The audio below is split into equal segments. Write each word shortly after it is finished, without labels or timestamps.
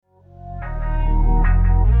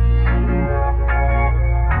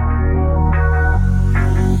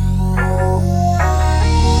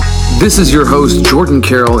This is your host, Jordan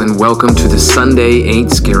Carroll, and welcome to the Sunday Ain't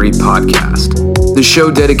Scary podcast. The show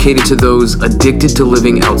dedicated to those addicted to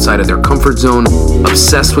living outside of their comfort zone,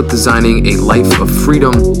 obsessed with designing a life of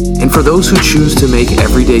freedom, and for those who choose to make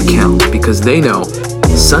every day count because they know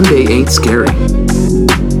Sunday ain't scary.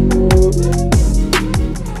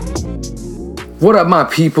 What up, my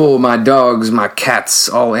people, my dogs, my cats,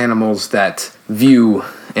 all animals that view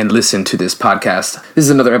and listen to this podcast. This is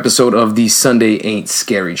another episode of the Sunday Ain't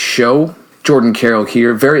Scary show. Jordan Carroll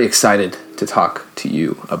here, very excited to talk to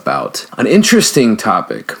you about an interesting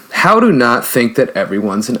topic. How to not think that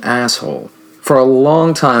everyone's an asshole. For a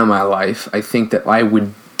long time in my life, I think that I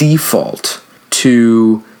would default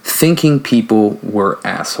to thinking people were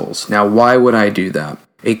assholes. Now, why would I do that?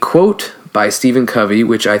 A quote by Stephen Covey,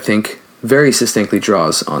 which I think very succinctly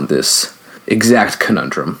draws on this exact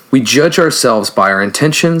conundrum. We judge ourselves by our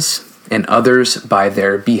intentions and others by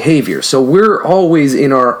their behavior. So we're always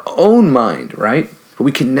in our own mind, right? But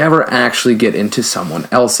we can never actually get into someone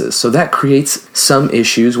else's. So that creates some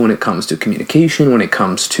issues when it comes to communication, when it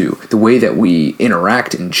comes to the way that we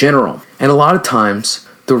interact in general. And a lot of times,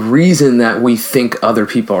 the reason that we think other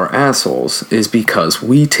people are assholes is because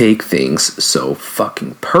we take things so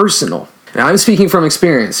fucking personal. Now, I'm speaking from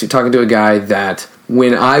experience. You're talking to a guy that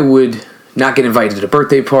when I would not get invited to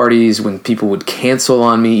birthday parties, when people would cancel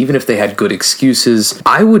on me, even if they had good excuses,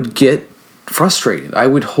 I would get frustrated. I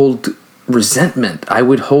would hold resentment. I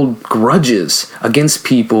would hold grudges against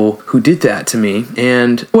people who did that to me.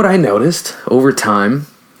 And what I noticed over time,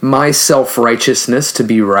 my self-righteousness to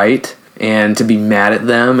be right and to be mad at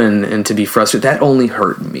them and to be frustrated, that only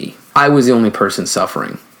hurt me. I was the only person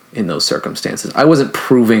suffering in those circumstances. I wasn't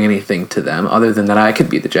proving anything to them other than that I could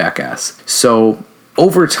be the jackass. So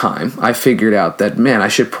over time, I figured out that, man, I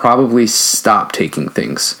should probably stop taking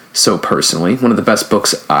things so personally. One of the best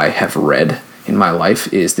books I have read in my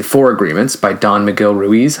life is The Four Agreements by Don Miguel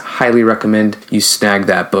Ruiz. Highly recommend you snag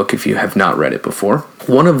that book if you have not read it before.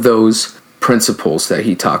 One of those principles that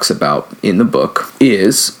he talks about in the book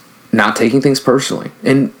is not taking things personally.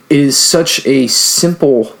 And it is such a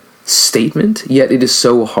simple statement, yet it is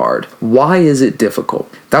so hard. Why is it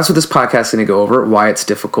difficult? That's what this podcast is going to go over, why it's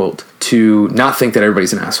difficult to not think that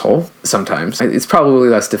everybody's an asshole sometimes. It's probably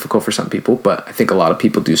less difficult for some people, but I think a lot of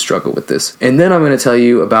people do struggle with this. And then I'm going to tell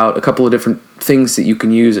you about a couple of different things that you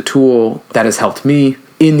can use, a tool that has helped me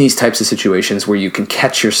in these types of situations where you can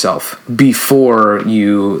catch yourself before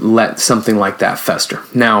you let something like that fester.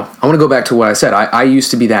 Now, I want to go back to what I said. I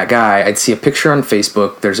used to be that guy. I'd see a picture on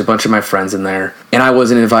Facebook. There's a bunch of my friends in there, and I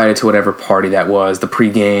wasn't invited to whatever party that was, the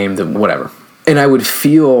pregame, the whatever. And I would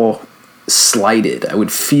feel slighted. I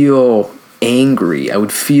would feel angry. I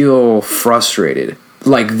would feel frustrated.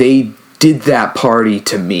 Like they did that party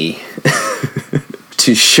to me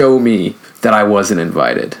to show me that I wasn't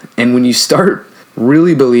invited. And when you start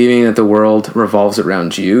really believing that the world revolves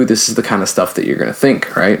around you, this is the kind of stuff that you're going to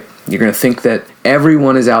think, right? You're going to think that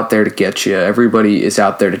everyone is out there to get you. Everybody is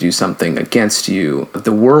out there to do something against you.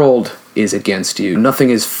 The world is against you. Nothing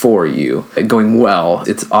is for you. Going well,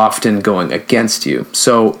 it's often going against you.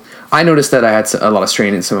 So I noticed that I had a lot of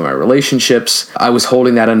strain in some of my relationships. I was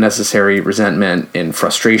holding that unnecessary resentment and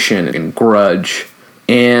frustration and grudge.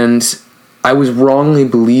 And I was wrongly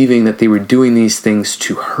believing that they were doing these things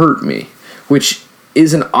to hurt me, which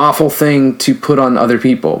is an awful thing to put on other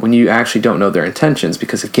people when you actually don't know their intentions,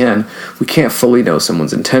 because again, we can't fully know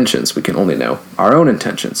someone's intentions. We can only know our own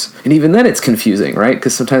intentions. And even then it's confusing, right?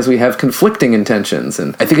 Because sometimes we have conflicting intentions.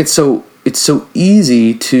 And I think it's so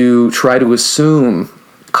easy to try to assume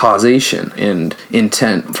causation and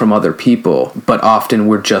intent from other people, but often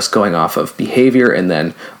we're just going off of behavior and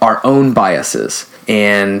then our own biases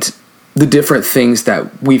and the different things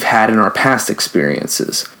that we've had in our past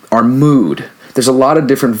experiences, our mood. There's a lot of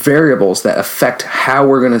different variables that affect how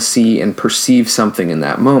we're going to see and perceive something in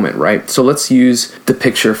that moment, right? So let's use the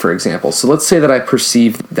picture, for example. So let's say that I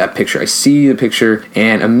perceive that picture. I see the picture,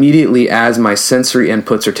 and immediately as my sensory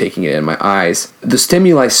inputs are taking it in, my eyes, the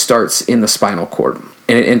stimuli starts in the spinal cord,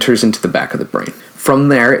 and it enters into the back of the brain. From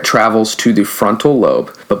there, it travels to the frontal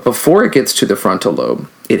lobe. But before it gets to the frontal lobe,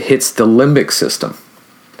 it hits the limbic system.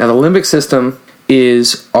 Now, the limbic system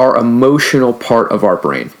is our emotional part of our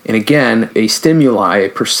brain. And again, a stimuli, a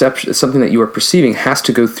perception, something that you are perceiving has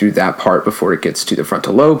to go through that part before it gets to the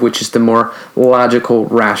frontal lobe, which is the more logical,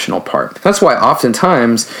 rational part. That's why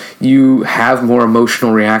oftentimes you have more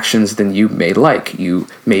emotional reactions than you may like. You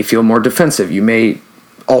may feel more defensive. You may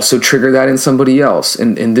also trigger that in somebody else.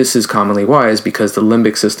 And this is commonly why is because the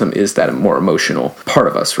limbic system is that more emotional part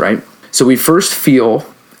of us, right? So we first feel,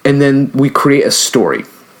 and then we create a story.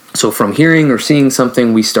 So from hearing or seeing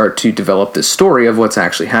something, we start to develop this story of what's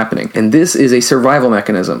actually happening. And this is a survival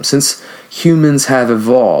mechanism. Since humans have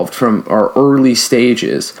evolved from our early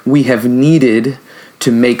stages, we have needed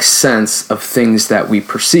to make sense of things that we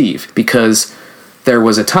perceive, because there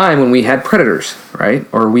was a time when we had predators, right?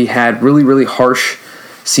 Or we had really, really harsh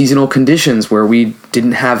seasonal conditions where we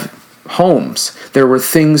didn't have homes. There were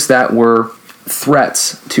things that were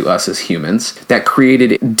threats to us as humans that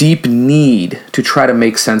created a deep need to try to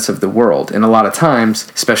make sense of the world. And a lot of times,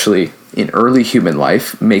 especially in early human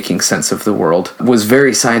life, making sense of the world was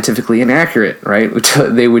very scientifically inaccurate, right?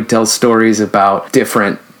 They would tell stories about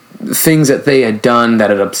different things that they had done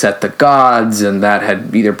that had upset the gods and that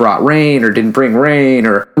had either brought rain or didn't bring rain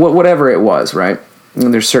or whatever it was, right?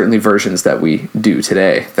 And there's certainly versions that we do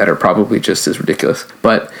today that are probably just as ridiculous.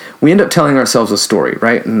 But we end up telling ourselves a story,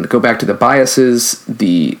 right? And go back to the biases,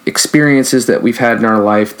 the experiences that we've had in our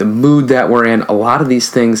life, the mood that we're in. A lot of these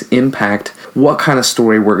things impact what kind of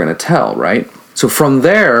story we're going to tell, right? So from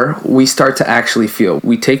there, we start to actually feel.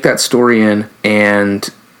 We take that story in and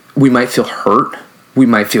we might feel hurt. We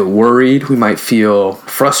might feel worried, we might feel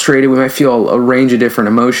frustrated, we might feel a range of different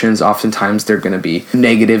emotions. Oftentimes they're going to be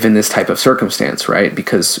negative in this type of circumstance, right?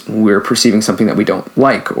 Because we're perceiving something that we don't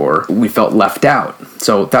like or we felt left out.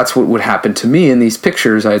 So that's what would happen to me in these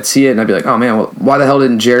pictures. I'd see it and I'd be like, oh man, well, why the hell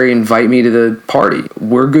didn't Jerry invite me to the party?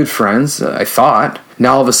 We're good friends, I thought.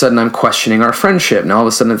 Now all of a sudden I'm questioning our friendship. Now all of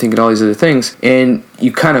a sudden I'm thinking all these other things. And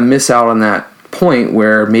you kind of miss out on that point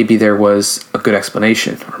where maybe there was a good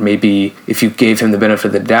explanation, or maybe if you gave him the benefit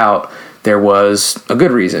of the doubt, there was a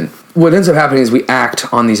good reason. What ends up happening is we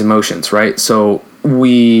act on these emotions, right? So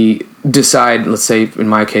we decide, let's say in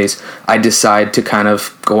my case, I decide to kind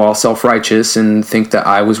of go all self-righteous and think that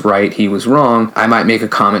I was right, he was wrong. I might make a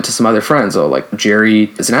comment to some other friends, oh, like, Jerry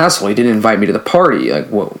is an asshole, he didn't invite me to the party. Like,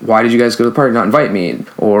 well, why did you guys go to the party, not invite me?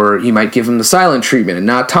 Or you might give him the silent treatment and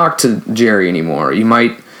not talk to Jerry anymore. You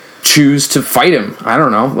might choose to fight him. I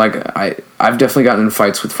don't know. Like, I've definitely gotten in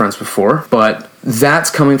fights with friends before, but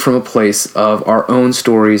that's coming from a place of our own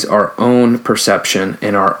stories, our own perception,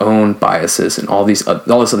 and our own biases, and all this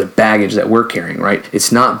other baggage that we're carrying, right?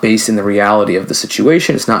 It's not based in the reality of the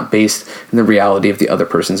situation. It's not based in the reality of the other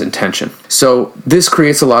person's intention. So this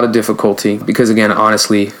creates a lot of difficulty because, again,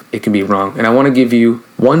 honestly, it can be wrong. And I want to give you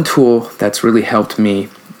one tool that's really helped me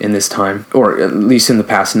in this time, or at least in the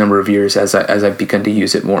past number of years as I've begun to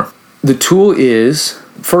use it more. The tool is,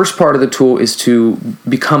 first part of the tool is to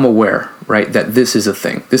become aware, right, that this is a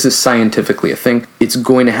thing. This is scientifically a thing. It's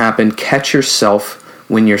going to happen. Catch yourself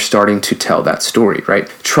when you're starting to tell that story, right?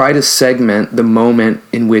 Try to segment the moment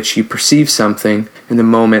in which you perceive something and the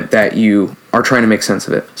moment that you are trying to make sense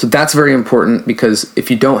of it. So that's very important, because if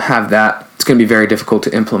you don't have that, it's going to be very difficult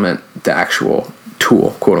to implement the actual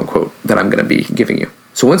tool, quote unquote, that I'm going to be giving you.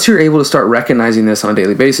 So once you're able to start recognizing this on a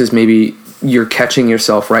daily basis, maybe you're catching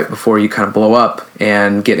yourself right before you kind of blow up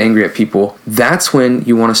and get angry at people, that's when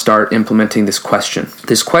you want to start implementing this question.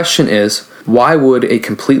 This question is, why would a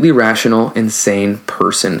completely rational, insane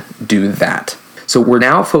person do that? So we're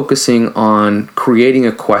now focusing on creating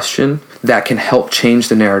a question that can help change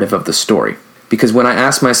the narrative of the story. Because when I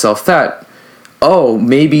ask myself that, oh,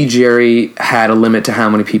 maybe Jerry had a limit to how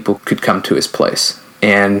many people could come to his place,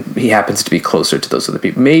 and he happens to be closer to those other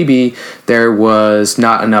people. Maybe there was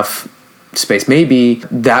not enough space. Maybe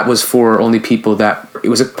that was for only people that, it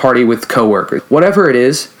was a party with coworkers. Whatever it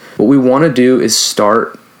is, what we want to do is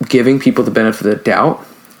start giving people the benefit of the doubt.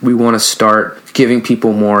 We want to start giving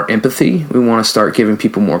people more empathy. We want to start giving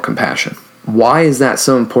people more compassion. Why is that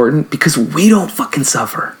so important? Because we don't fucking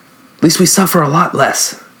suffer. At least we suffer a lot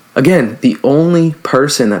less. Again, the only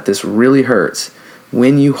person that this really hurts,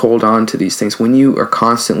 when you hold on to these things, when you are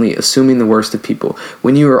constantly assuming the worst of people,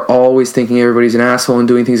 when you are always thinking everybody's an asshole and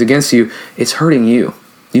doing things against you, it's hurting you.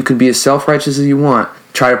 You can be as self-righteous as you want,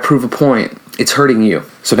 try to prove a point. It's hurting you.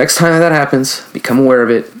 So next time that happens, become aware of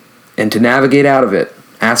it, and to navigate out of it,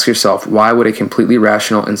 ask yourself, why would a completely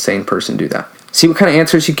rational, insane person do that? See what kind of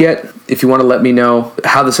answers you get. If you want to let me know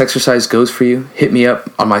how this exercise goes for you, hit me up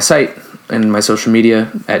on my site and my social media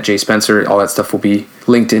at Jay Spencer. All that stuff will be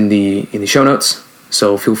linked in the show notes.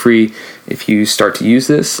 So feel free, if you start to use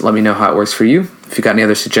this, let me know how it works for you. If you've got any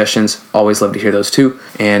other suggestions, always love to hear those too,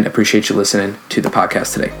 and appreciate you listening to the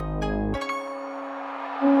podcast today.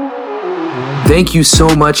 Thank you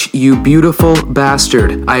so much, you beautiful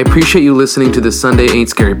bastard. I appreciate you listening to the Sunday Ain't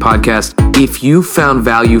Scary podcast. If you found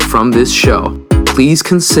value from this show, please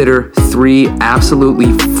consider 3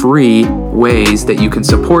 absolutely free ways that you can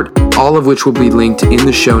support, all of which will be linked in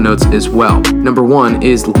the show notes as well. Number 1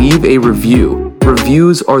 is leave a review.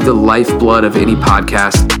 Reviews are the lifeblood of any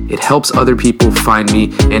podcast. It helps other people find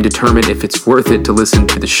me and determine if it's worth it to listen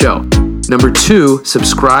to the show. Number 2,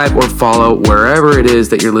 subscribe or follow wherever it is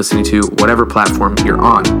that you're listening to, whatever platform you're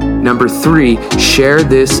on. Number 3, share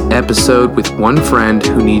this episode with one friend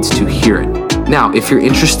who needs to hear it. Now, if you're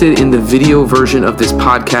interested in the video version of this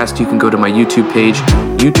podcast, you can go to my YouTube page,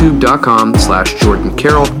 youtube.com/Jordan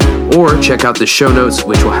Carroll, or check out the show notes,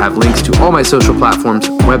 which will have links to all my social platforms,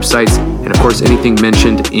 websites, and of course, anything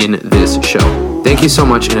mentioned in this show. Thank you so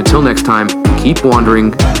much, and until next time, keep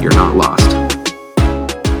wandering, you're not lost.